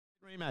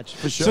Rematch,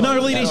 for sure. So now,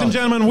 ladies and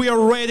gentlemen, we are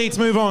ready to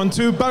move on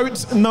to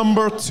bout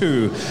number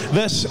 2.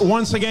 This,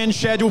 once again,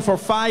 scheduled for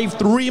 5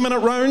 3-minute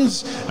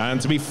rounds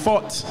and to be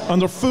fought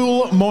under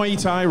full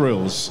Muay Thai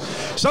rules.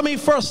 So let me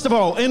first of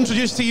all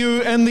introduce to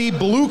you in the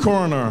blue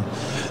corner,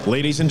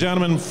 ladies and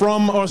gentlemen,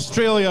 from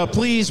Australia,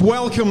 please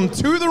welcome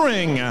to the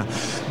ring,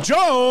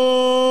 Joe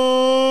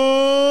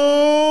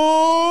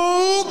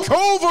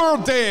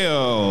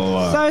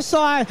Coverdale. So,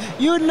 Si,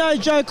 you would know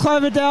Joe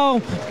Coverdale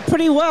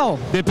pretty well.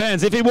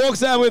 Depends. If he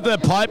walks out with a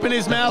pipe in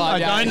his mouth, I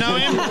don't know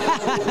him.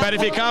 But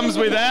if he comes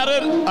without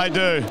it, I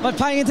do. Like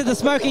playing into the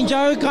Smoking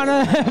Joe kind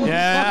of...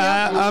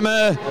 Yeah, I'm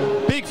a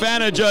big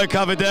fan of Joe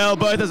Coverdale,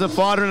 both as a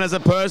fighter and as a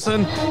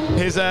person.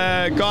 He's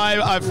a guy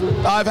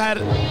I've had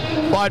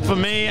fight for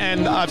me,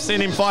 and I've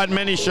seen him fight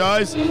many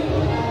shows.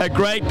 A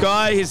great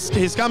guy.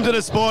 He's come to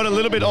the sport a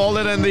little bit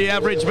older than the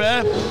average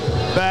bear,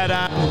 but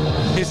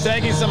he's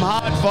taking some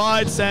hard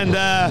fights, and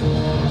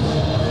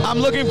I'm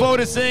looking forward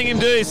to seeing him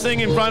do his thing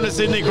in front of the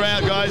Sydney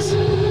crowd, guys.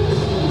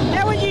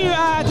 How would you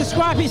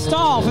describe his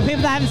style for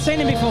people that haven't seen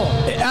him before?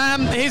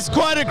 He's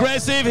quite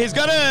aggressive. He's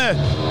got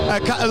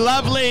a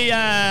lovely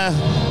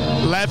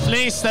left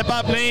knee,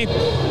 step-up knee,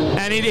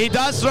 and he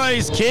does throw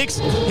his kicks.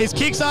 His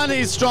kicks aren't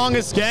his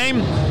strongest game.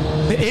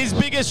 His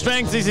biggest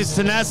strength is his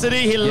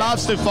tenacity. He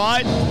loves to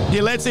fight. He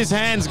lets his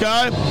hands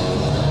go.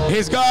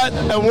 He's got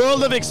a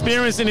world of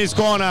experience in his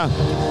corner.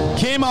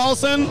 Kim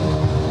Olsen,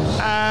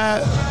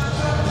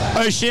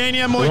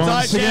 Oceania Muay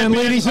Thai champion,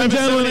 ladies and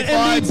gentlemen, in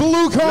the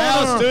blue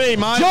corner,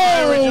 my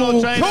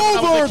original trainer when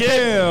I was a kid,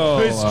 Coverdale,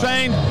 who's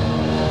trained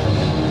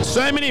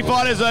so many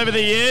fighters over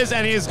the years,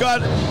 and he's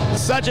got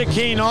such a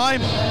keen eye.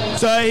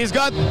 So he's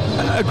got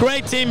a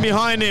great team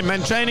behind him,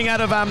 and training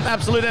out of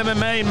Absolute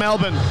MMA in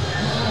Melbourne.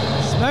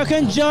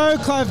 Smoking Joe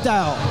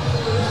Coverdale.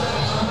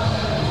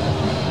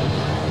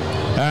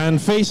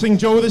 And facing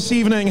Joe this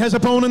evening, his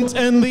opponent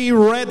in the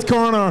red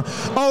corner,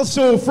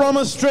 also from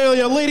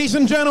Australia, ladies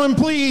and gentlemen,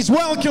 please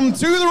welcome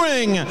to the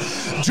ring,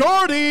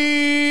 Jordie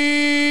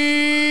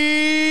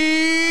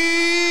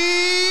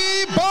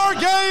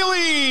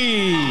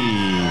Bargailie.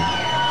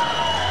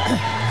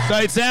 So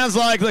it sounds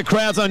like the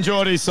crowd's on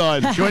Jordie's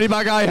side. Jordie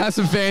Bargailie has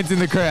some fans in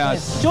the crowd.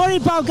 Yes. Jordie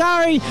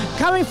Bargailie,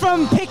 coming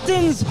from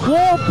Picton's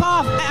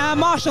Warpath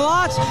Martial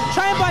Arts,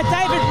 trained by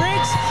David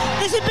Riggs.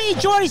 This would be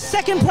Jordie's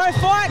second pro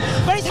fight,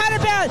 but he's had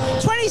about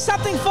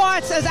 20-something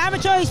fights as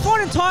amateur. He's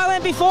fought in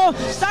Thailand before,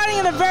 starting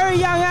at a very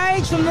young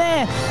age from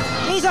there.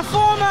 He's a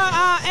former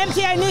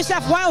MTA New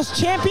South Wales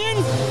champion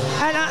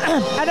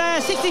at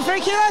 63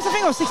 kilos, I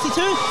think, or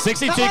 62?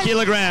 62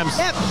 kilograms.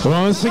 Yep.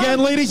 Once again,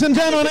 ladies and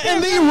gentlemen,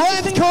 in the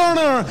red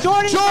corner,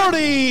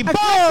 Jordie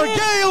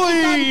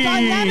Bargailie.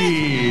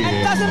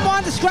 And doesn't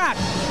mind the scrap.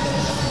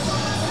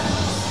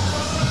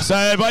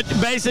 So, but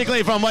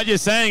basically, from what you're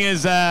saying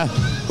is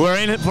we're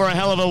in it for a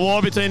hell of a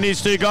war between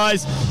these two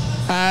guys.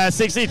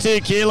 62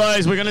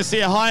 kilos. We're going to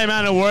see a high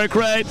amount of work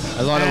rate.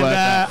 A lot of work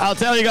rate. I'll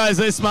tell you guys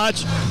this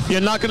much.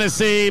 You're not going to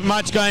see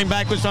much going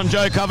backwards from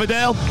Joe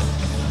Coverdale.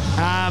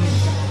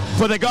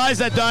 For the guys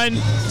that don't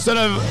sort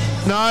of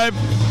know,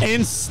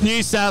 in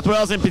New South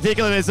Wales in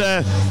particular, there's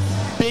a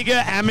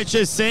bigger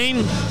amateur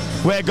scene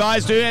where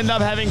guys do end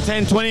up having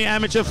 10, 20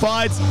 amateur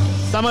fights.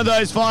 Some of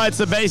those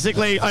fights are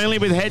basically only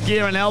with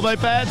headgear and elbow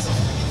pads.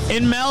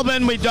 In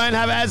Melbourne, we don't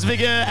have as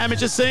big an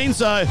amateur scene,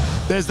 so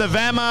there's the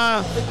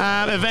VAMA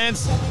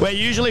events where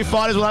usually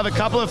fighters will have a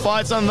couple of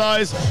fights on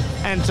those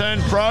and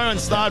turn pro and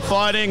start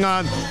fighting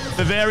on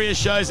the various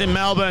shows in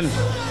Melbourne.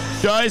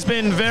 Joe's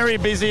been very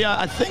busy.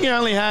 I think he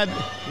only had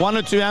 1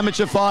 or 2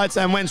 amateur fights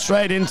and went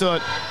straight into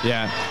it.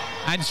 Yeah.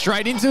 And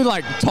straight into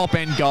like top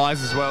end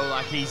guys as well.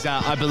 Like he's,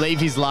 I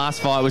believe his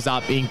last fight was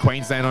up in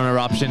Queensland on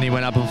Eruption. He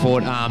went up and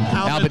fought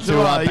Albert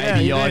Tua,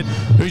 Baby Yod,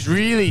 who's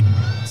really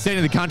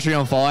setting the country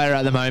on fire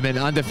at the moment,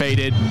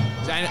 undefeated,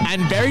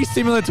 and very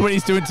similar to what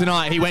he's doing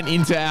tonight. He went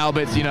into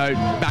Albert's,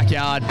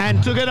 backyard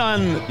and took it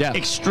on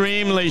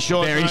extremely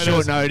short notice. Very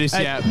short notice,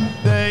 yeah.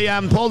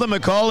 The Paul de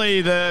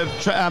Macaulay, the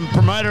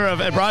promoter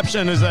of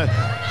Eruption,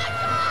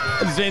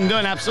 has been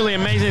doing absolutely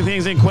amazing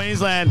things in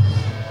Queensland.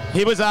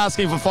 He was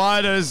asking for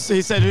fighters.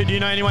 He said, do you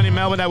know anyone in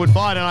Melbourne that would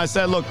fight? And I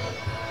said, look,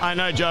 I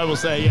know Joe will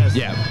say yes.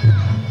 Yeah.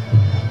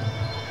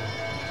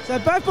 So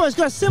both boys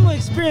got a similar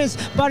experience,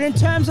 but in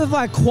terms of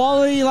like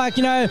quality,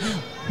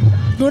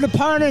 good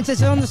opponents,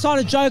 it's on the side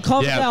of Joe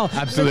Coverdale.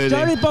 Yeah, absolutely. So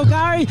Jordie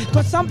Bargailie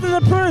got something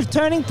to prove,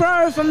 turning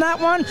pro from that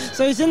one,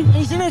 so he's in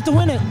it to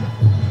win it.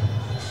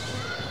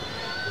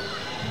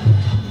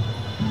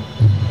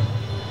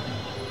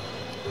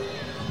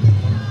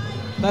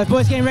 Both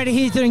boys getting ready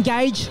here to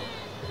engage.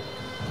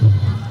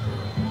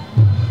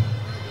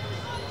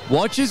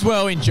 Watch as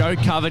well in Joe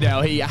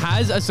Coverdale. He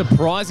has a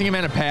surprising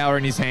amount of power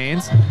in his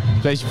hands,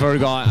 especially for a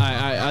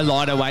guy, a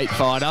lighter weight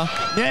fighter.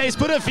 Yeah, he's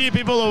put a few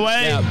people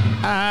away,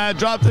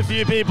 dropped a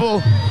few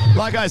people.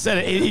 Like I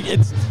said,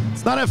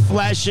 it's not a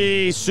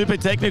flashy, super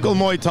technical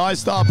Muay Thai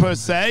style per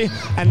se,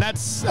 and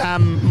that's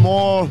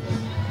more,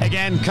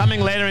 again,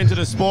 coming later into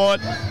the sport.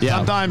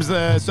 Sometimes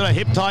the sort of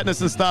hip tightness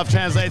and stuff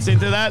translates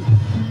into that,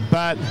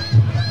 but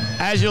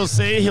as you'll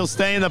see, he'll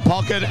stay in the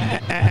pocket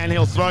and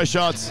he'll throw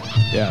shots.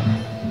 Yeah.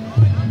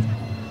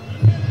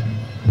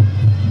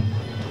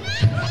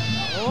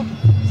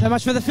 So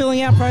much for the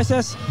filling out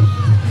process.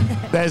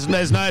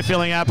 There's no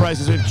filling out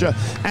process with Joe.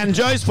 And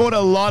Joe's fought a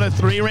lot of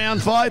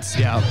 3-round fights.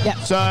 Yeah.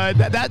 So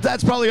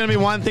that's probably going to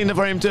be one thing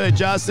for him to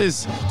adjust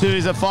is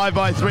a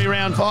 5x3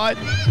 round fight.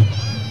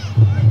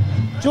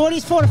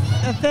 Jordie's fought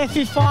a fair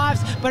few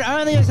 5s, but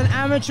only as an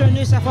amateur in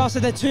New South Wales, so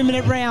they're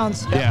 2-minute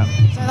rounds. Yeah.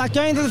 So like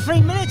going into the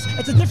 3 minutes,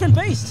 it's a different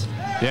beast.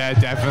 Yeah,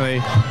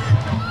 definitely.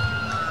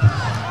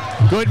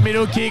 Good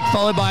middle kick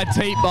followed by a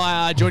teep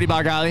by Jordie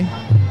Bargailie.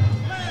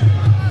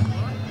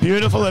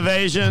 Beautiful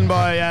evasion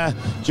by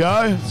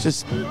Joe,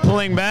 just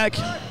pulling back.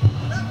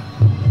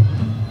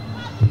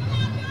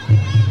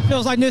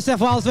 Feels like New South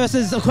Wales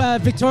versus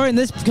Victoria in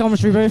this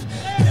commentary booth.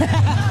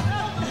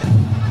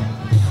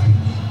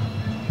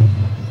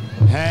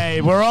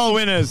 Hey, we're all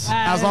winners,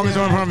 as long as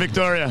we're from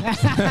Victoria.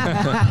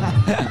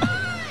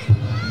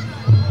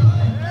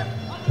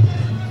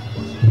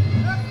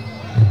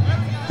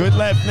 Good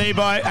left knee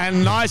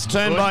and nice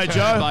turn by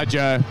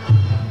Joe.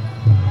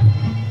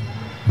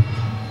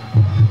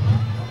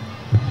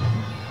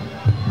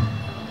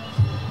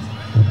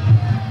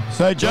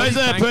 So Joe's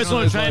a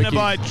personal trainer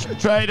by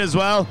trade as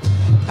well.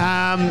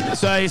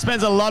 So he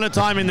spends a lot of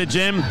time in the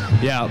gym.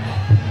 Yeah.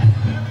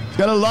 He's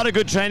got a lot of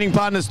good training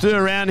partners too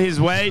around his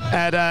weight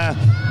at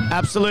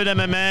Absolute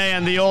MMA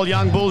and the All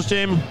Young Bulls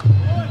gym.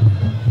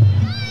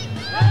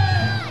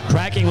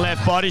 Cracking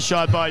left body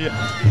shot by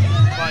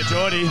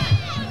Jordie.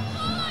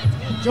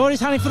 Jordie's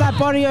hunting for that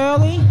body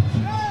early.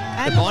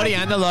 The body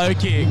and the low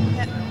kick.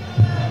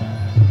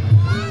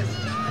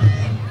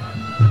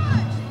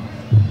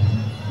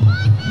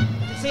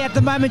 See, at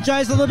the moment,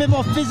 Joe's a little bit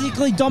more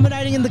physically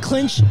dominating in the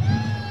clinch.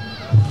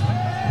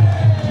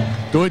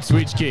 Good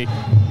switch kick.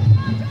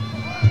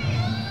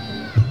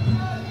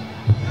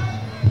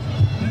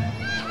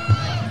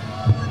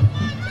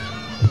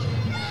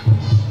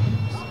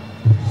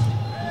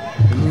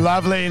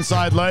 Lovely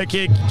inside low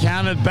kick,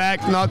 countered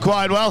back, not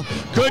quite well.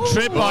 Good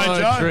trip by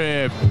Joe.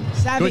 Trip.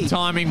 Savvy. Good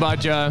timing by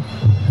Joe.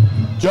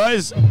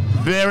 Joe's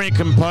very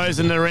composed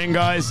in the ring,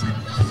 guys.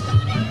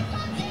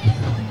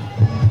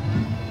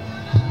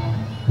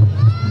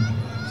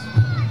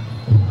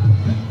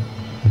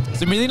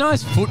 Some really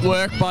nice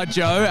footwork by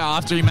Joe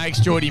after he makes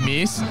Jordie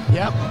miss.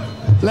 Yep.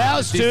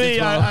 Laos Tui,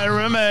 I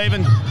remember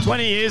even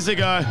 20 years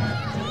ago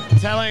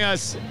telling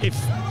us if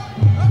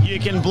you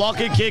can block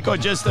a kick or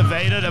just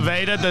evade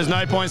it. There's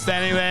no point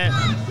standing there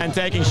and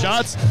taking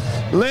shots.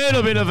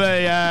 Little bit of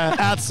a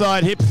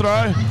outside hip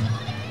throw.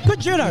 Good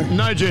judo.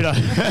 No judo.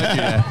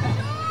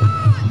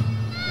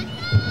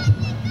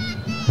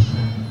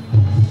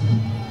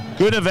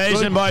 Good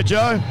evasion by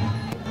Joe.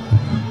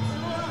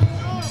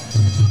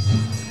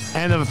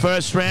 End of the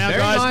first round,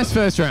 Very guys. nice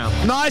first round.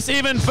 Nice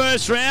even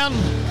first round.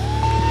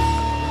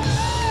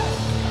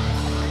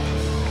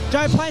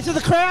 Joe playing to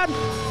the crowd.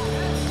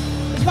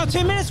 He's got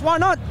 2 minutes, why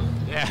not?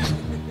 Yeah.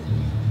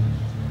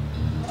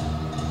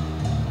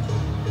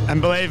 And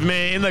believe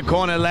me, in the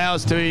corner,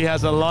 Laos too, he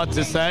has a lot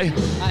to say.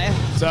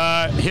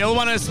 So he'll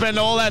want to spend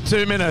all that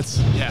 2 minutes.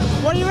 Yeah.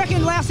 What do you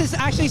reckon Laos is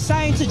actually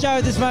saying to Joe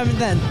at this moment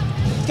then?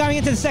 Going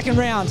into the second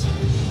round.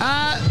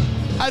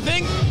 I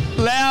think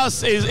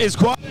Laos is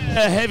quite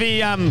a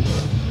heavy,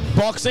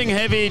 boxing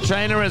heavy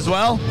trainer as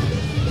well.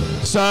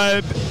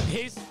 So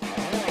he's...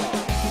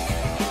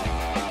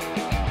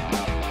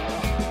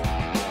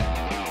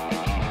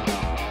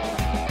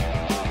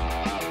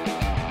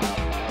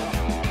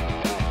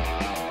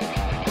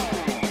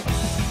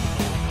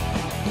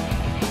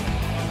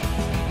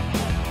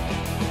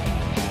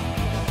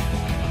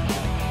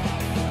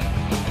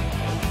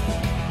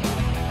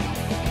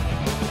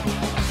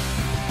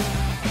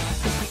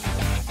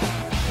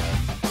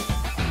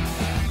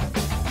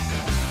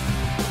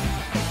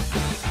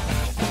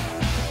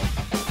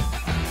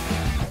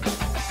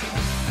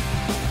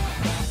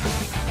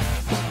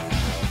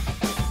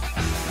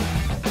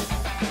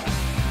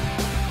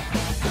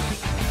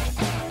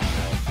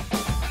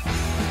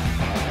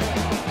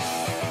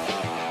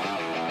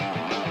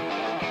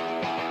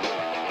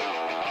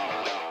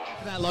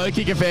 Low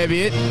kick a fair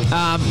bit.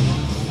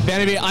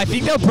 I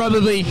think they'll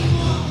probably,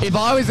 if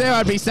I was there,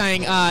 I'd be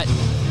saying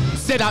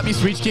set up your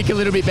switch kick a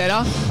little bit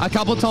better. A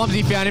couple of times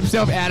he found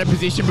himself out of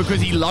position because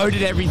he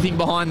loaded everything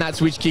behind that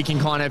switch kick and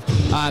kind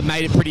of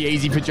made it pretty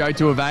easy for Joe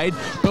to evade.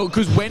 But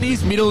because when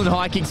his middle and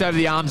high kicks over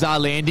the arms are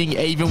landing,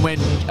 even when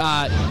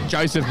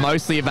Joseph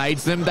mostly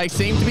evades them, they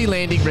seem to be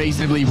landing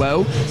reasonably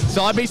well.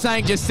 So I'd be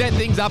saying just set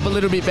things up a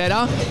little bit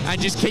better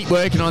and just keep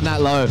working on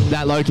that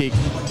low kick.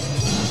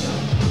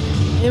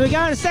 Here we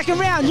go in the second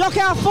round.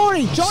 YOKKAO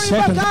 40. Jordie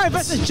Bargailie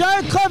versus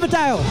Joe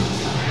Coverdale.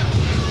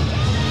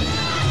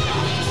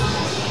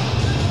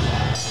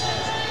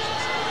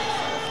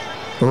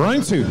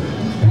 Round 2.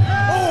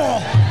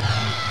 Oh,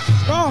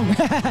 strong.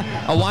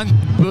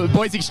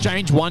 Boys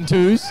exchange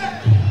 1-2s.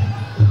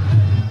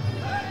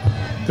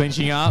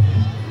 Clinching up.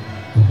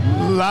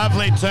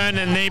 Lovely turn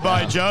and knee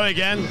by Joe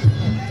again.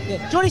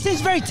 Yeah. Jordie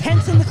seems very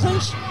tense in the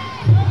clinch.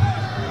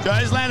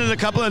 Joe's landed a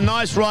couple of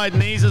nice right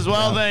knees as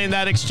well there in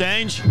that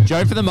exchange.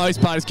 Joe, for the most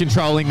part, is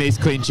controlling these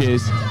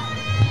clinches.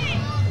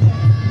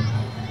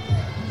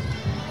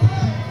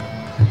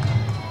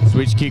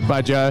 Switch kick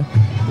by Joe.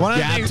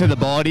 Jab to the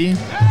body.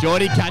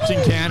 Jordie catching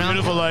counter.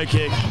 Beautiful low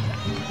kick.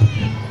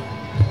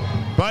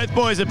 Both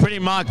boys are pretty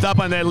marked up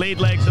on their lead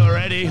legs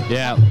already.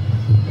 Yeah.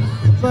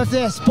 Both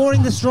there,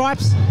 sporting the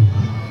stripes.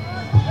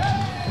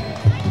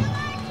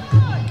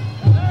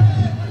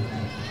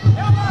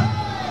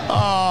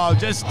 Oh,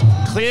 just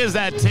clears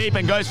that teep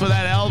and goes for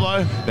that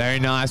elbow. Very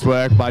nice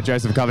work by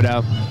Joseph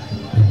Coverdale.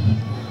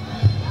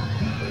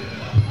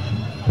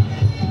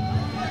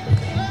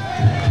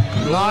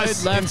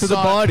 Nice left inside. to the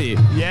body.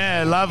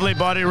 Yeah, lovely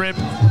body rip.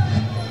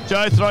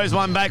 Joe throws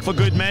one back for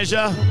good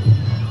measure.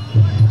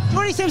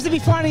 Jordie seems to be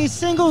finding his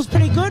singles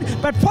pretty good,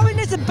 but probably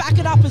needs to back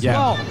it up as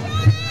well.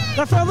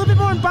 Got to throw a little bit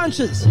more in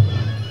bunches.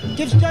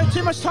 Gives Joe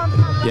too much time to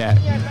come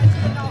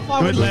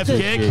back. Good left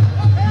kick.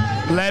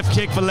 Left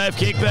kick for left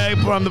kick there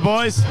from the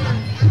boys.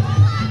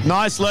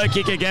 Nice low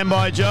kick again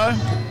by Joe.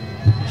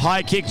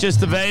 High kick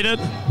just evaded.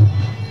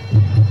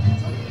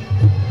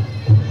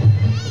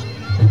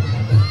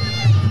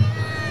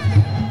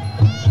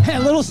 A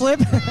little slip.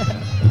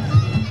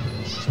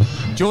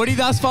 Jordie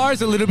thus far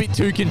is a little bit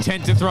too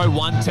content to throw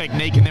one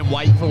technique and then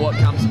wait for what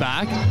comes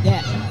back.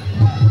 Yeah.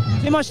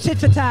 Too much tit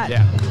for tat.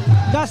 Yeah.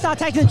 Gotta start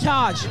taking the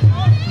charge.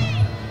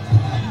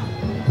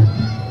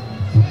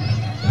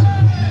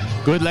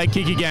 Good leg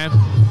kick again.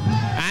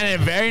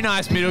 And a very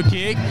nice middle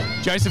kick.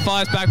 Joseph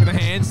fires back with the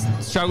hands.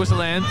 Struggles to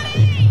land.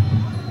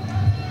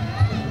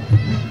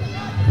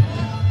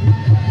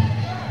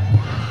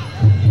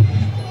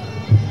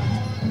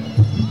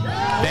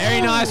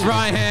 Very nice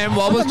right hand.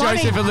 Wobbles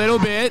Joseph a little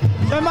bit.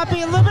 So it might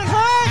be a little bit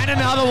high. And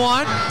another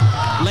one.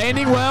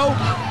 Landing well.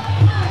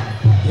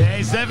 Yeah,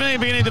 he's definitely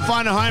beginning to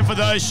find a home for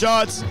those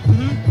shots.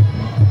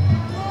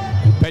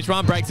 Page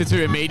one breaks the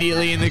two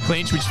immediately in the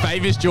clinch, which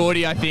favours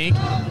Jordie, I think.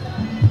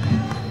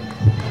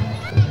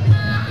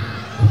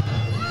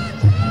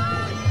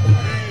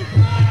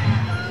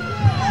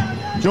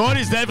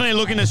 Jordie's definitely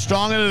looking the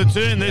stronger of the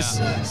two in this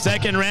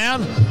second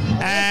round.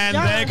 And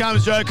there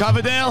comes Joe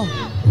Coverdale.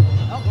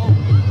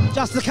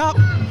 Just the cup.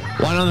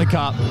 One on the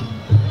cup.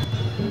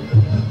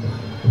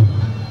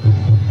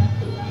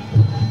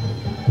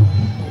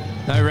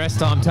 No rest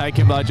time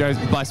taken by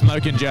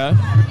Smoking Joe.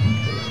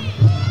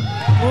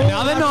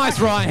 Another nice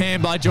right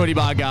hand by Jordie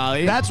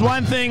Bargailie. That's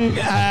one thing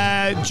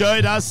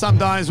Joe does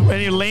sometimes when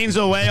he leans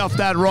away off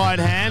that right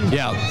hand.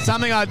 Yeah.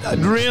 Something I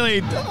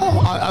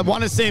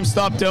want to see him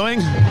stop doing.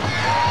 Good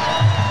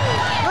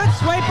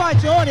sweep by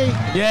Jordie.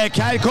 Yeah,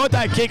 caught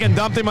that kick and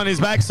dumped him on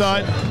his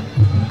backside.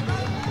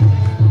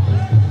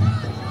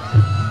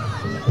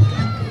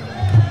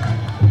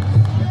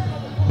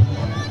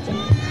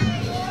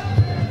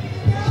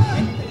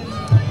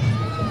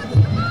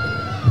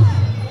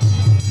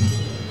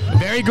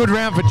 Very good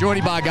round for Jordie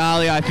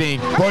Bargailie, I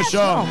think. For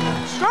sure.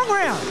 Strong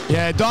round.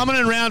 Yeah,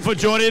 dominant round for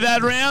Jordie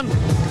that round.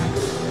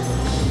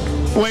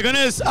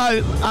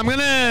 I'm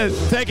gonna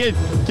take a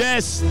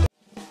guess.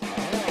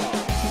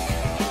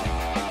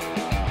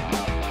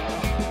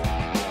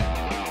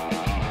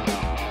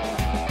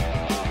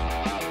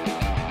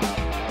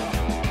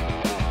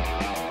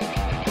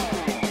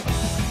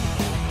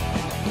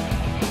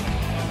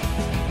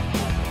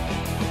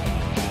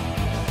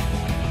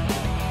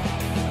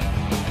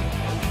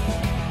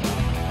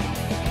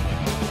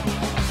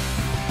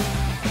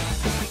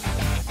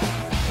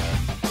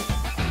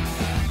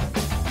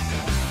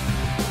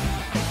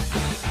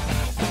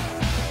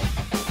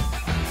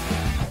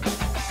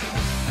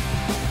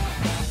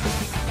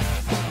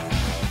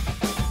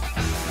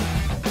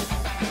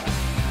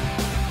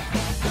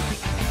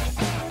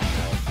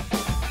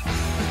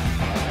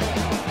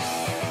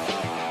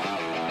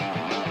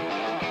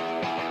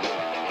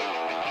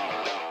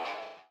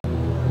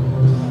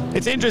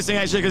 It's interesting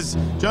actually because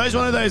Joe's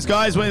one of those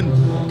guys when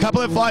a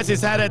couple of fights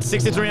he's had at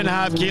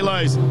 63.5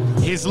 kilos,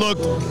 he's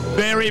looked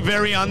very,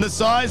 very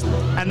undersized.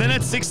 And then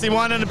at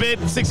 61 and a bit,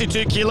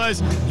 62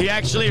 kilos, he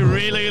actually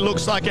really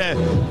looks like a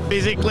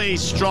physically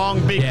strong,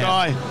 big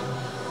guy.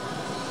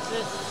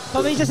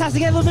 Probably just has to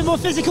get a little bit more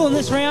physical in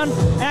this round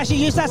and actually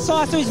use that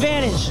size to his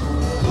advantage.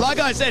 Like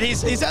I said,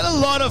 he's had a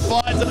lot of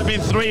fights that have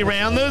been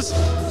 3-rounders.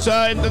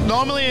 So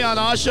normally on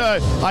our show,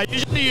 I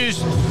usually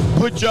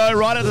put Joe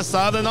right at the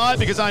start of the night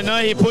because I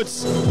know he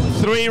puts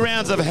 3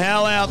 rounds of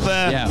hell out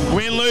there. Yeah.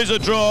 Win, lose or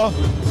draw,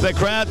 the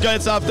crowd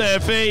gets up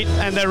their feet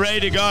and they're ready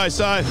to go.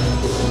 So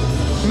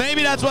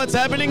maybe that's what's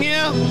happening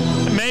here.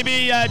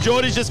 Maybe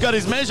Jordie's just got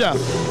his measure.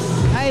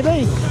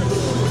 Maybe.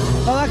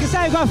 Well, like I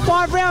say, we've got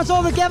 5 rounds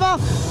all together.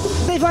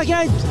 See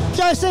if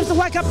Joe seems to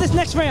wake up this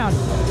next round.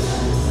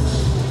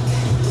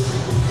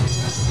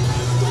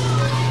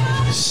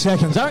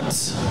 Seconds out.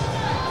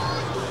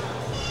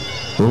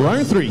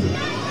 Round 3.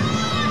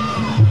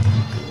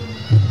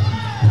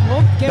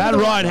 That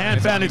right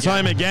hand found its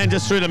home again,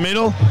 just through the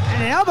middle.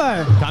 And an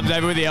elbow. Comes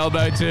over with the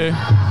elbow too.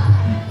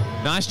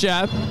 Nice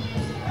jab.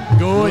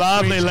 Good.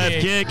 Lovely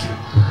left kick.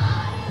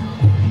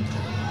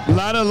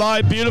 Ladder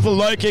light, beautiful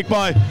low kick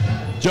by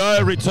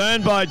Joe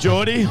returned by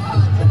Jordie.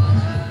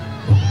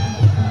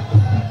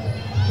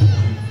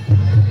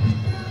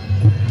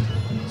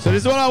 So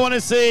this is what I want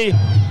to see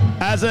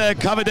as a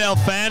Coverdale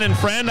fan and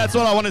friend. That's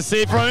what I want to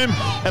see from him.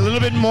 A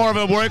little bit more of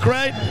a work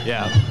rate.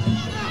 Yeah.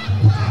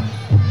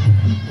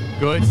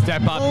 Good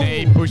step up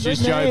knee, pushes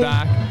Joe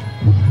back.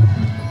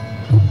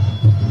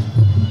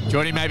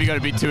 Jordie maybe got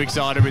a bit too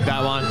excited with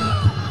that one.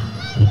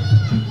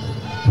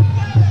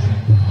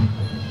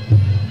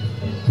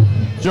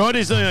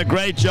 Jordie's doing a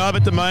great job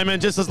at the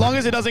moment, just as long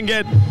as he doesn't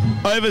get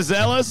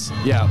overzealous.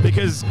 Yeah.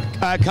 Because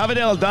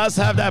Coverdale does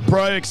have that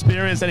pro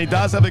experience, and he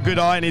does have a good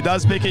eye, and he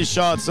does pick his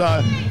shots.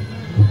 So.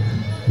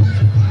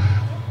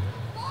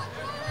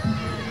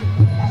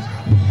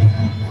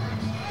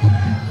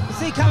 You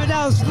see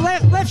Coverdale's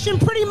left shin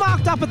pretty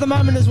marked up at the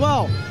moment as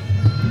well.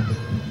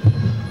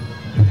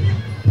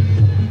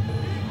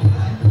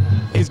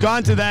 He's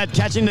gone to that,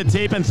 catching the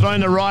tip and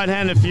throwing the right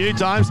hand a few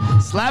times.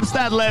 Slaps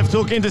that left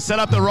hook in to set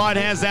up the right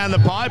hands down the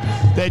pipe.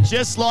 They're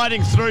just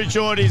sliding through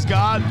Jordie's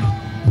guard.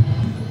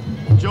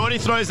 Jordie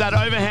throws that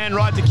overhand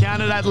right to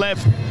counter that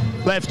left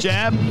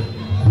jab.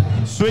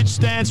 Switch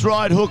stance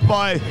right hook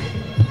by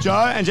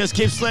Joe and just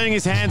keeps letting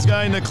his hands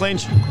go in the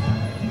clinch.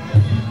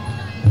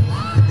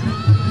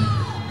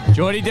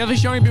 Jordie definitely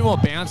showing a bit more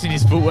bounce in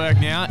his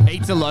footwork now.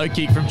 Eats a low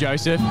kick from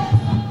Joseph.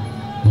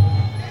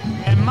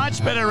 A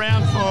much better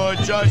round for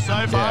Joe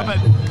so far, but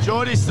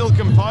Jordie's still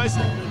composed.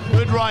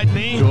 Good right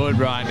knee. Good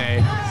right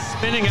knee.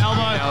 Spinning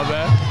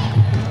elbow.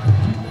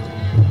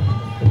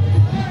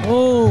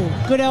 Oh,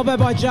 good elbow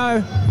by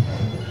Joe.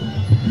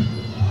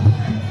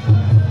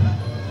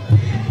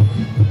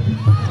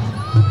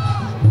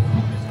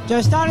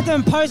 Joe's starting to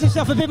impose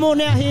himself a bit more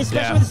now here,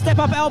 especially with the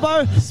step-up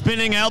elbow.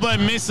 Spinning elbow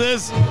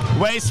misses.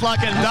 Waist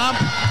lock and dump.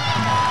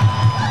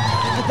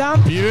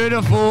 Dump.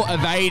 Beautiful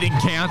evade and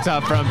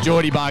counter from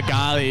Jordie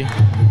Bargailie.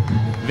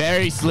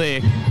 Very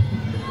slick.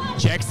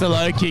 Checks the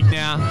low kick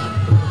now.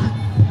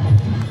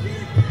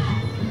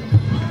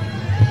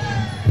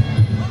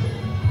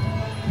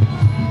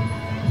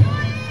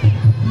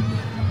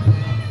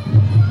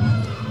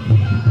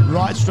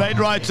 Right, straight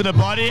right to the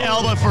body,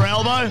 elbow for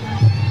elbow.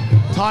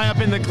 Tie up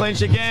in the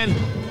clinch again.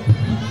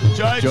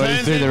 Joe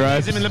turns through the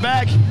ropes. Hits him in the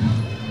back.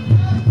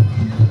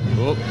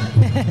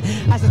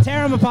 Has to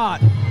tear him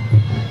apart.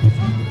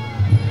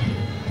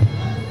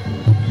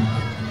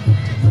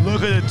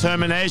 Look at the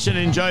determination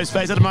in Joe's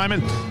face at the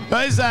moment.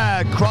 Those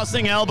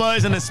crossing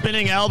elbows and the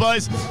spinning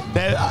elbows,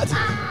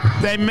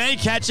 they may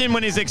catch him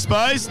when he's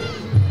exposed,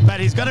 but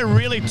he's got a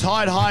really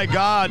tight, high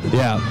guard.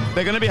 Yeah.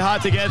 They're going to be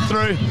hard to get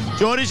through.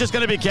 Jordie's just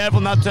going to be careful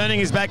not turning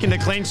his back into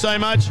clinch so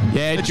much.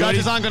 Yeah, the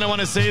judges aren't going to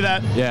want to see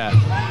that. Yeah.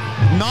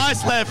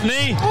 Nice left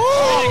knee. Ooh,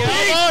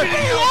 spinning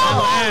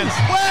elbow.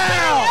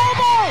 Wow.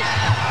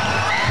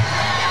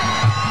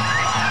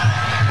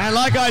 And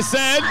like I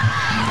said,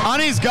 on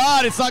his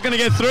guard, it's not going to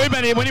get through,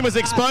 but when he was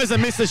exposed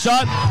and missed the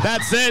shot,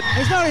 that's it.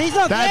 He's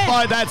not that there.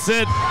 Fight, that's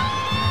it.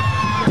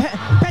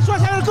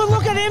 Pechwan's having a good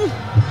look at him.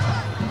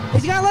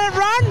 Is he going to let it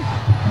run?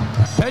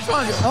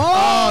 Pechwan.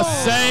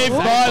 Saved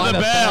by the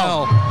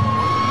bell.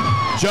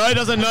 Joe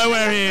doesn't know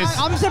where he is.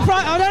 I'm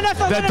surprised. I don't know if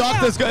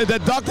the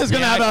doctor's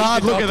going to have a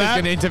hard look at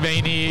that. The doctor's going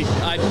to intervene here.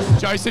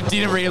 Joseph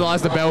didn't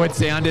realise the bell had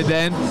sounded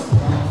then.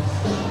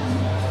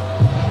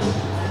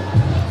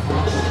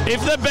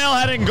 If the bell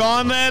hadn't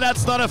gone there,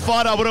 that's not a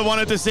fight I would have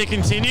wanted to see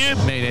continue.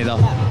 Me neither.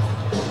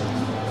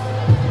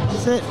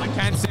 That's it. I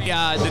can see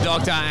the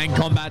doctor and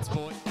combat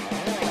sport.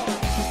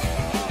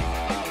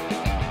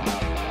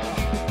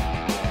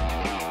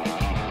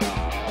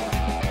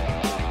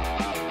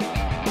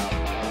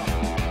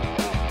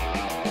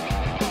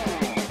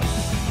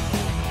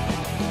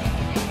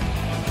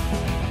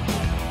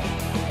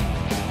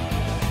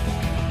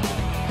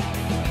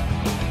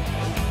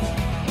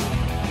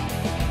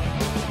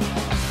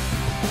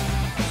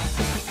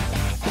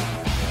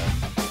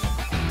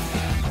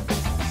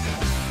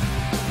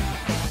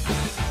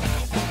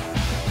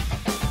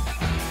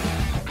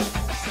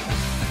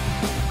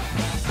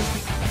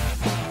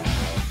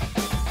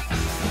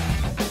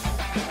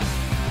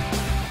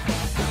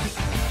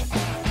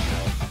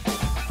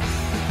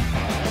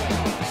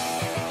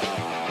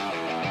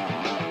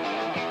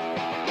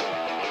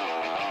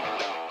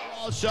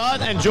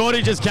 Shot and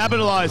Jordie just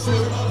capitalised.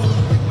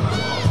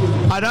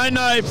 I don't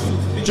know if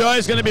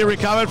Joe's going to be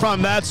recovered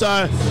from that,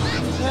 so...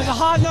 There's a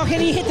hard knock and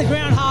he hit the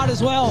ground hard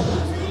as well,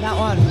 that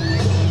one.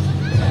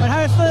 But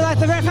hopefully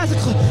the ref has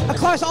a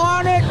close eye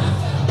on it.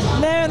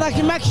 And there,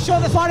 you make sure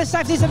the fighter's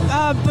safety is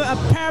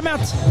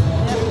paramount.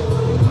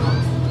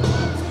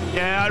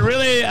 Yeah,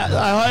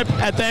 I hope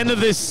at the end of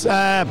this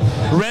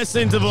rest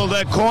interval,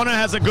 the corner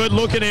has a good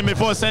look at him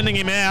before sending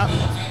him out.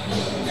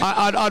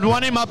 I'd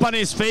want him up on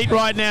his feet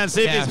right now and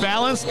see if he's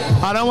balanced.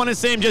 I don't want to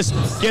see him just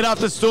get off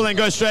the stool and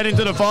go straight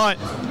into the fight.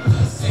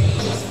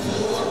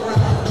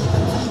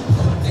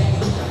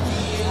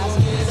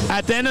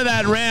 At the end of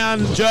that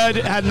round, Joe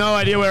had no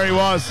idea where he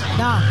was.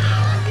 Nah.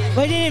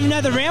 We didn't even know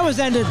the round was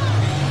ended.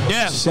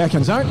 Yeah.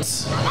 Seconds out.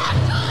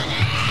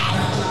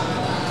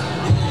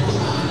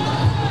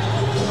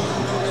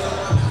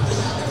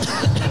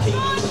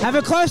 Have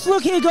a close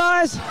look here,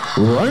 guys.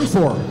 Round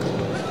 4.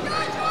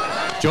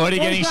 Jordie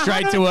getting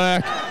straight to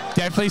work.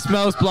 Definitely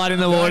smells blood in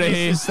the water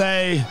here.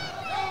 Stay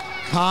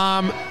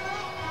calm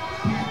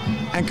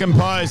and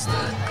composed.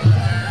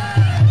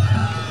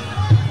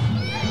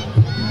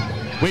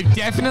 We've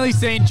definitely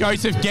seen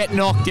Joseph get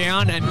knocked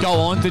down and go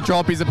on to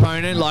drop his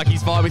opponent, like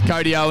his fight with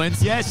Cody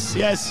Owens. Yes,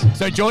 yes.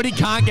 So Jordie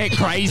can't get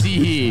crazy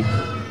here.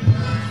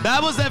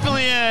 That was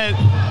definitely a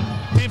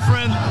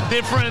different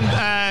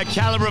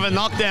caliber of a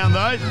knockdown,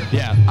 though.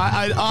 Yeah.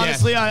 I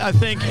honestly, I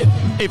think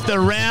if the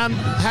round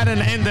hadn't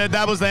ended,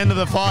 that was the end of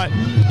the fight.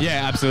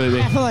 Yeah, absolutely.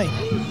 Definitely.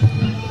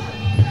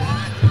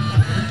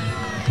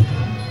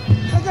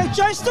 Okay,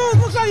 Joe still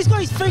looks like he's got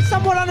his feet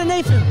somewhat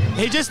underneath him.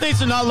 He just needs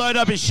to not load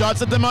up his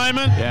shots at the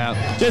moment.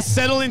 Yeah. Just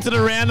settle into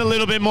the round a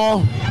little bit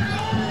more.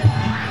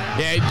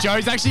 Yeah,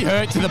 Joe's actually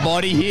hurt to the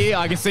body here.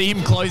 I can see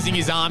him closing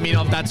his arm in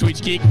off that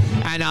switch kick,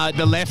 and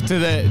the left to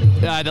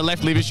the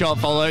left liver shot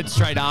followed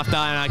straight after,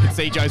 and I can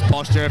see Joe's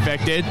posture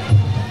affected.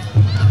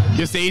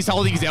 You'll see he's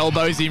holding his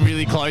elbows in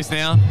really close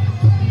now.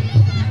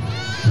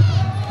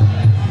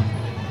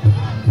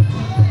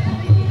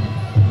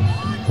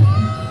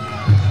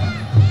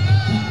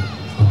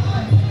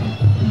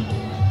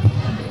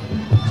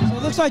 So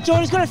it looks like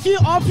Jordie's got a few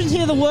options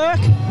here to work.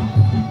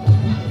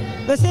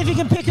 Let's see if he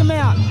can pick them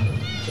out.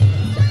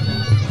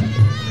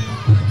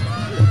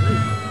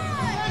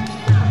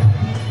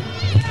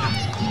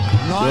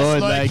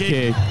 Nice low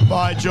kick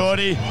by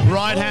Jordie.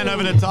 Right hand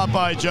over the top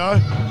by Joe.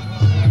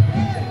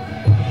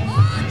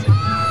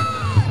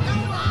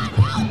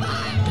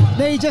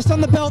 Knee just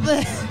on the belt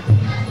there.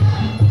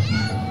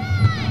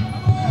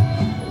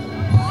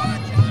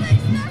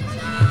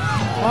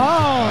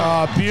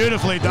 Oh,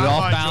 beautifully done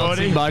by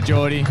Jordie. By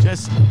Jordie.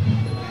 Just.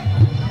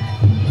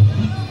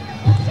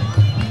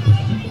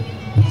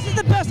 This is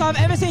the best I've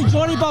ever seen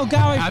Jordie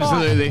Bargailie fight.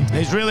 Absolutely.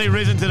 He's really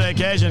risen to the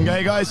occasion.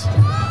 Okay, guys.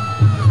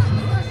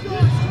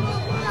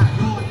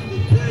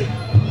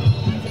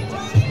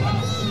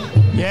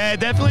 Yeah,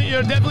 definitely.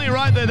 You're definitely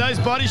right there. Those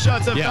body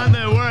shots have done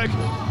their work.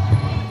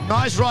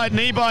 Nice right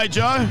knee by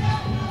Joe.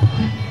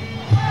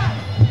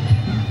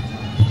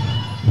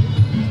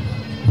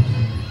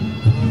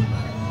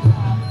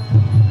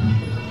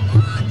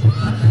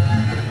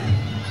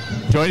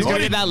 Jordie's going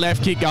to get that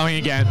left kick going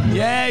again.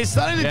 Yeah, he's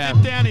starting to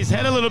dip down his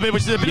head a little bit,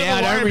 which is a bit of a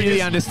worry. I don't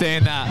really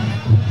understand that.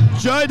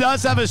 Joe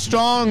does have a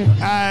strong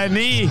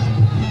knee.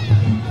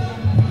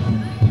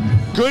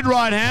 Good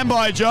right hand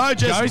by Joe.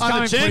 Just Joe's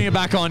coming, putting it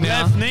back on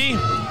now. Left knee.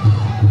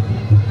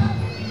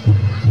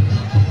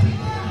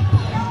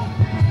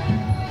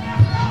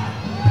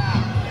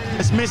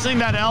 Just missing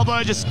that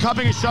elbow, just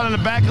cupping a shot in the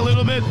back a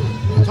little bit.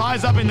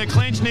 Ties up in the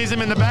clinch, knees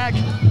him in the back.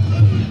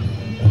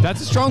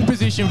 That's a strong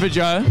position for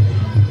Joe.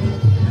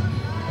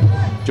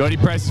 Jordie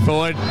presses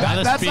forward.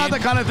 That's not the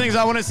kind of things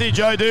I want to see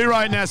Joe do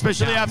right now,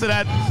 especially after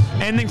that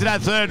ending to that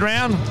third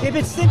round. Keep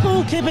it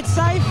simple, keep it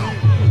safe.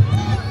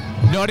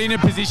 Not in a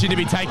position to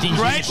be taking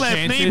great huge left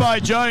chances. knee by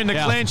Joe in the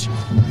clinch,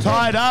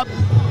 tied up.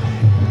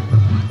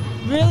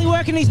 Really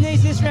working his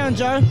knees this round,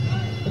 Joe.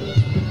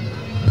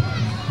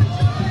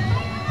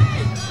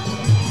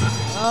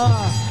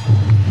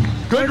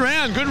 Good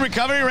round, good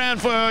recovery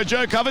round for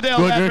Joe Coverdale.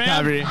 Good that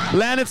recovery. Round.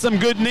 Landed some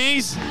good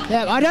knees.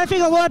 Yeah, I don't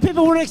think a lot of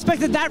people would have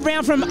expected that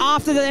round from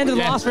after the end of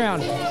the last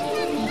round.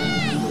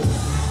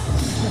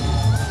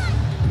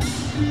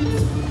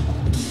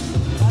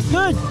 That's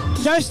good.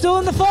 Joe's still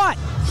in the fight.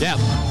 Yeah.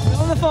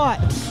 Still in the fight.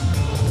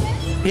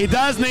 He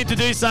does need to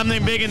do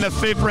something big in the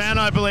fifth round,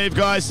 I believe,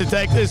 guys, to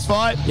take this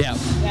fight. Yeah.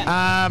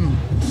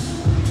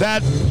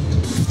 That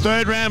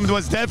third round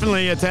was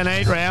definitely a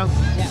 10-8 round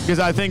because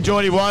I think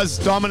Jordie was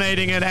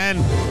dominating it and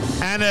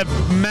a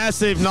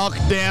massive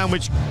knockdown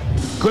which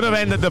could have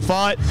ended the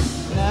fight.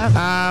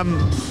 Yeah.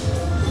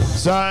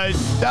 So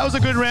that was a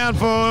good round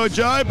for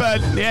Joe,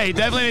 but yeah, he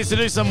definitely needs to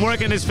do some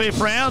work in his fifth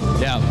round.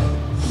 Yeah.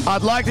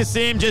 I'd like to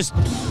see him just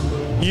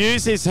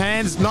use his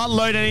hands, not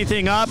load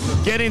anything up,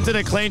 get into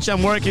the clinch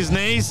and work his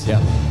knees.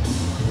 Yeah.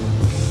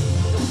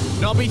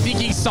 Not be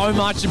thinking so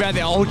much about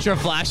the ultra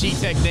flashy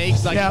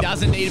techniques. Like, he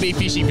doesn't need to be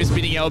fishing for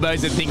spinning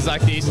elbows and things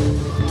like this.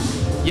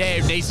 Yeah,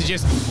 he needs to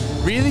just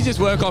really just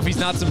work off his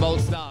nuts and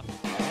bolts stuff.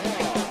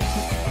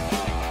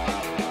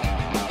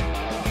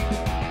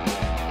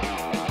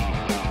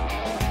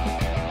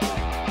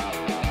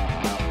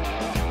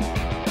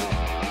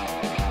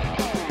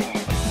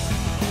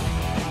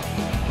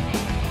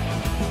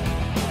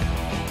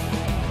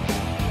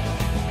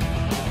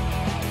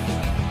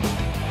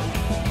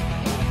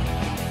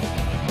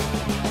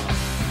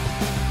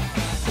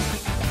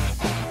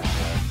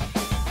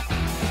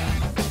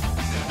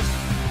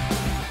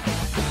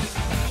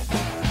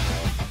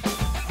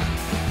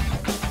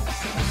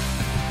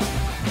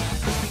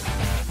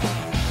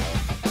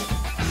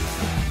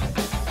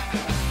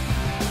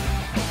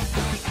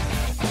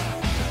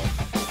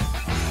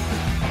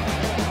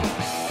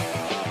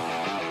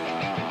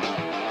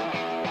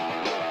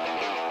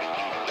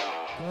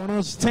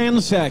 Corners,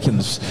 10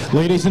 seconds.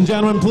 Ladies and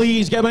gentlemen,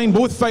 please get behind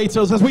both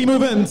fighters as we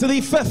move into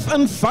the fifth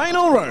and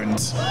final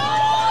round.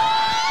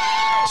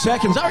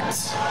 seconds out.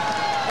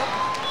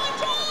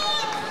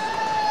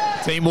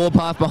 Team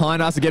Warpath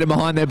behind us to get him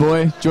behind their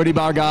boy, Jordie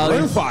Bargailie.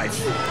 Round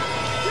 5.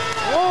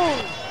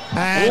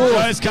 And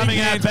Joe's coming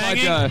out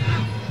banging.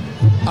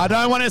 I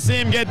don't want to see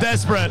him get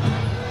desperate.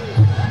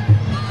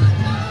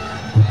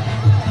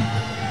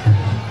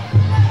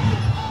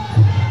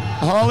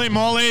 Holy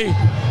moly.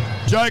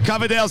 Joe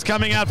Coverdale's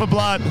coming out for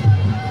blood.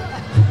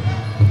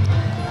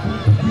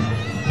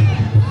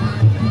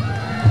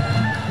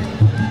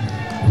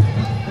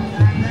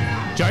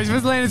 Joseph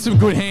has landed some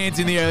good hands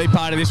in the early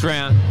part of this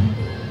round.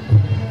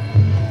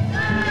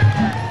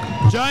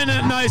 Joe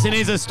knows he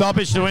needs a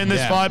stoppage to win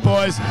this fight,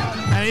 boys.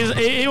 And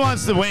he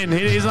wants to win.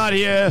 He's not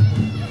here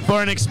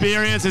for an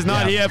experience. He's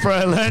not here for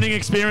a learning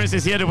experience.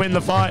 He's here to win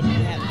the fight.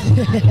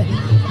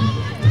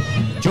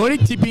 Jordie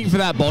tipping for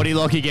that body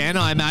lock again,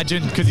 I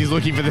imagine, because he's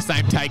looking for the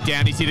same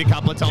takedown he's hit a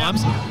couple of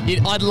times.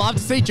 I'd love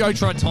to see Joe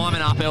try time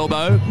an up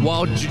elbow,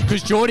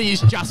 because Jordie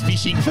is just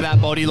fishing for that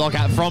body lock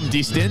from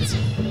distance.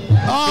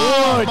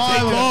 Oh, good my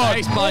deep Lord. to the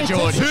face by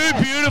Jordie. Two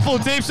beautiful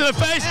deeps to the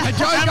face. And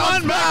Joe and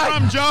comes one back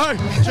from Joe.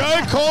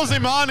 Joe calls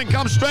him on and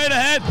comes straight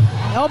ahead.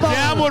 Elbow.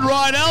 Downward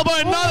right elbow,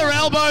 another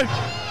elbow.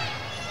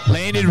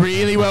 Landed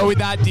really well with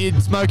that, did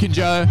Smoking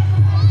Joe.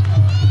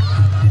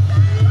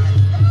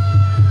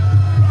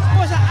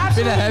 Boys are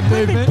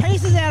absolutely ripping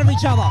pieces out of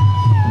each other.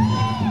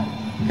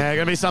 Yeah,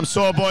 gonna be some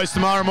sore boys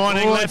tomorrow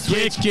morning. Left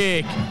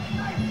kick.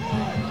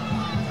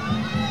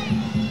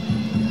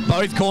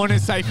 Both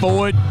corners stay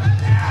forward.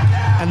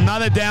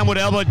 Another downward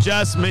elbow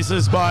just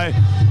misses by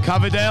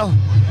Coverdale.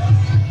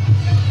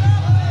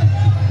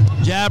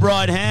 Jab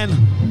right hand.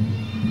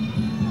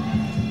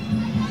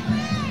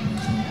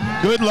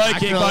 Good low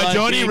kick by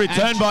Jordie,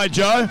 returned by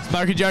Joe.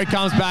 Smoking Joe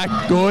comes back,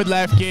 good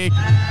left kick.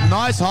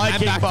 Nice high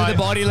kick back by to the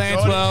body,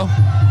 lands Jordie. well.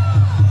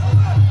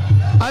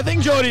 I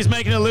think Jordie's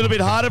making it a little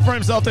bit harder for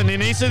himself than he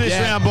needs to this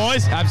round,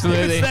 boys.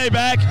 Absolutely. He can stay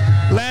back,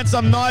 land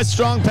some nice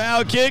strong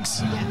power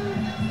kicks.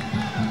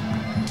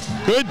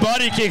 Good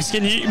body kicks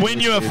can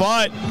win you a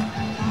fight.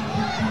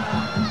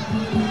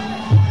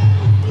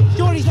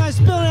 Jordie's not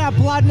spilling out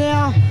blood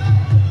now.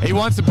 He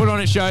wants to put on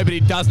a show, but he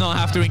does not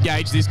have to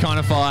engage this kind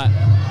of fight.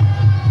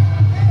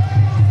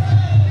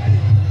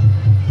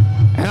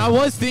 And I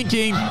was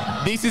thinking,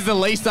 this is the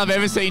least I've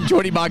ever seen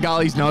Jordie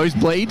Bargailie's nose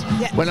bleed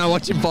when I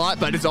watch him fight,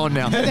 but it's on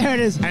now. There it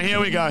is. And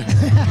here we go.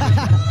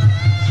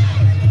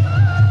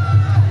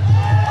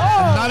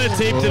 Another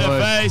tip to the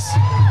face.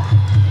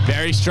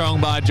 Very strong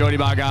by Jordie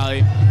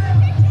Bargailie.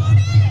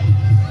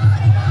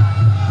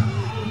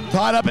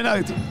 Tied up in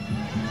a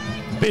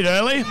bit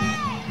early.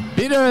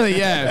 Bit early,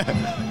 yeah.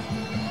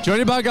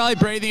 Jordie Bargailie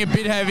breathing a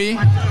bit heavy.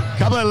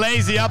 Couple of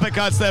lazy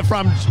uppercuts there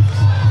from...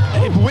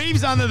 It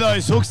weaves under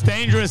those hooks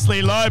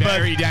dangerously low, but...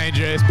 Very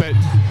dangerous, but...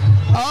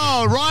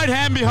 Oh, right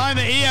hand behind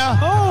the ear.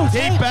 Oh,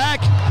 deep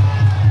back.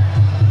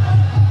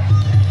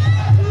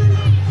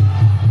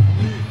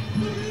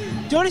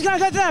 Jordie's going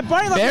to go to that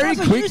body lock. Very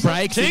quick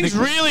breaks. Things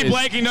really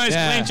breaking those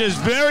clinches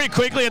very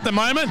quickly at the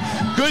moment.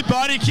 Good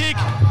body kick.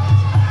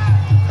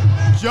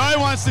 Joe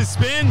wants to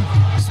spin.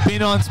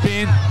 Spin on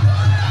spin.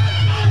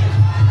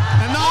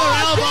 Another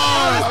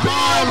elbow.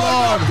 My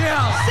Lord.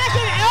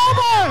 Second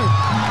elbow.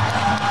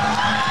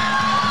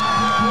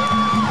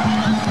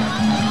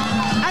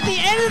 At the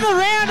end of the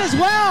round as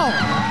well.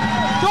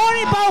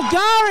 Jordie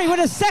Bargailie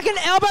with a second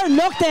elbow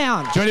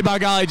knockdown. Jordie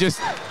Bargailie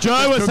just...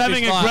 Joe was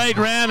having a great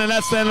round, and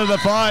that's the end of the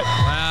fight.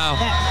 Wow.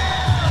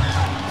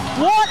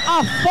 What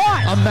a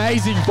fight.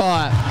 Amazing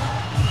fight.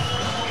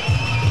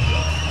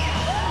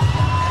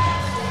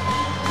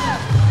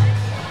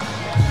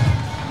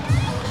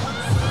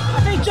 I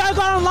think Joe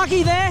got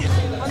unlucky there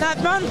on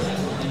that run.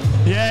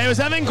 Yeah, he was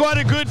having quite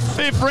a good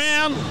fifth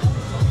round.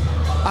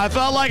 I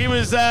felt like he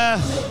was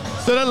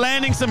sort of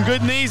landing some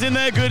good knees in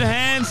there, good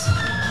hands.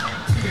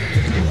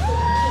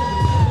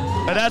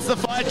 But that's the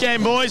fight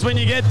game, boys. When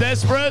you get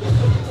desperate,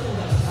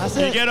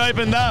 you get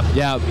opened up.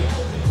 Yeah.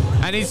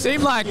 And it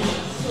seemed like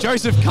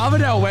Joseph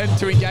Coverdale went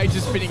to engage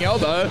the spinning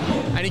elbow,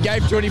 and he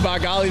gave Jordie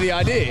Bargailie the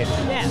idea.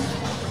 Yeah.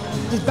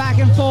 Just back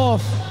and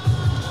forth.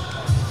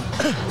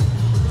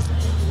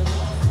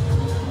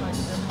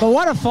 But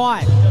what a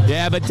fight.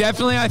 Yeah, but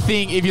definitely I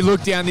think if you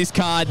look down this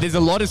card, there's a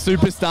lot of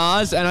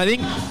superstars, and I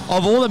think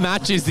of all the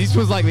matches, this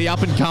was like the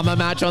up-and-comer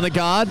match on the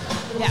card.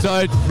 Yeah.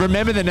 So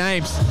remember the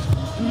names.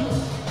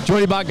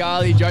 Jordie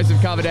Bargailie,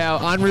 Joseph Coverdale,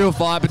 unreal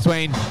fight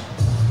between,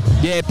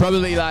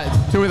 probably like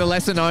two of the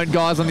lesser-known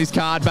guys on this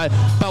card, but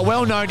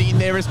well-known in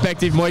their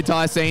respective Muay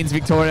Thai scenes,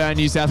 Victoria and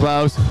New South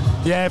Wales.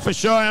 Yeah, for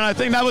sure, and I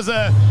think that was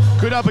a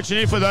good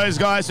opportunity for those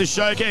guys to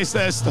showcase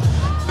their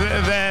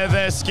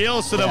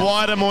skills to the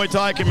wider Muay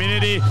Thai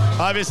community.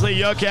 Obviously,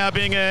 YOKKAO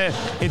being an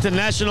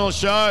international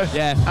show,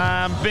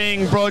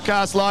 being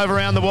broadcast live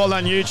around the world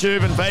on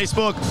YouTube and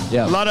Facebook.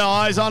 A lot of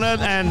eyes on it,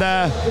 and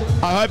I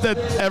hope that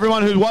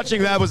everyone who's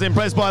watching that was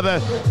impressed by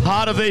the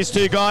heart of these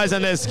two guys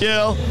and their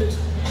skill.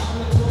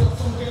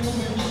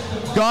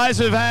 Guys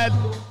who've had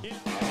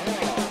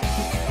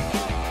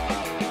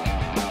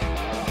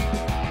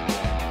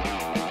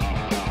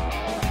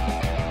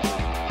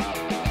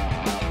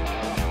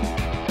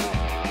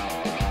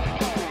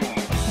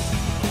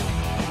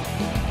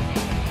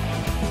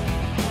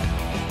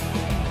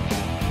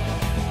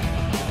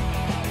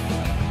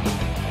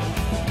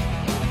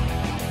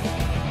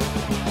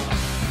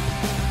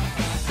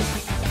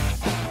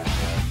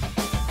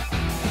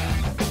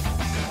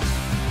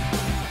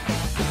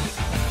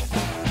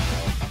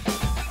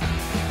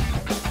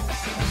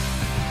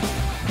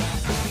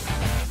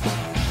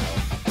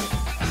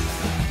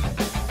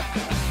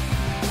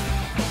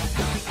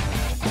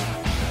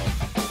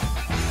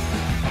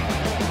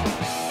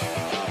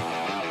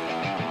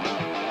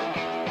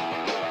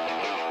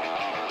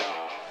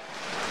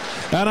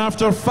And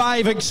after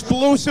 5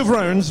 explosive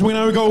rounds, we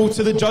now go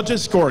to the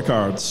judges'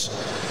 scorecards.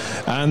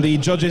 And the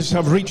judges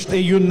have reached a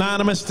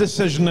unanimous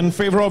decision in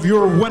favour of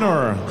your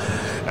winner.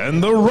 In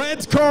the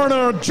red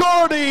corner,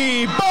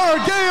 Jordie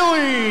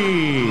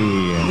Bargailie.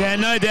 Yeah,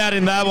 no doubt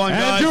in that one,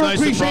 guys. And your no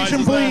appreciation,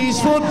 surprises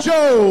please, for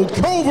Joe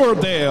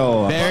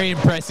Coverdale. Very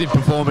impressive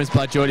performance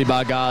by Jordie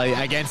Bargailie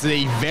against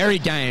the very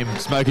game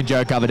Smoking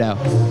Joe Coverdale.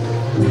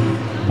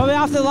 Probably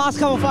after the last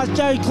couple of fights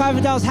Joe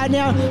Coverdale's had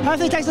now,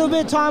 hopefully he takes a little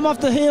bit of time off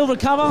to heal,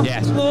 recover. Yeah.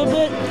 Just a little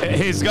bit.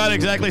 He's got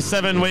exactly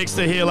 7 weeks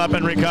to heal up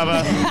and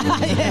recover.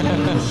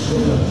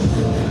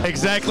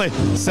 Exactly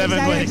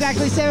 7 weeks.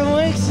 Exactly 7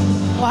 weeks.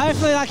 Well,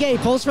 hopefully, he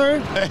pulls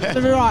through.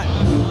 It'll be right.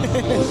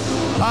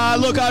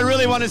 Look, I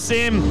really want to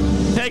see him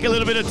take a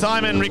little bit of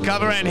time and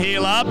recover and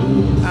heal up.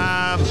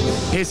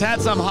 He's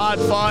had some hard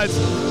fights.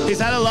 He's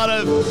had a lot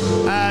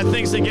of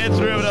things to get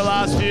through over the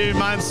last few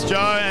months,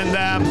 Joe,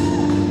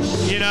 and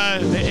you know,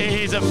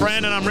 he's a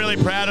friend, and I'm really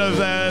proud of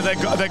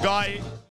the guy.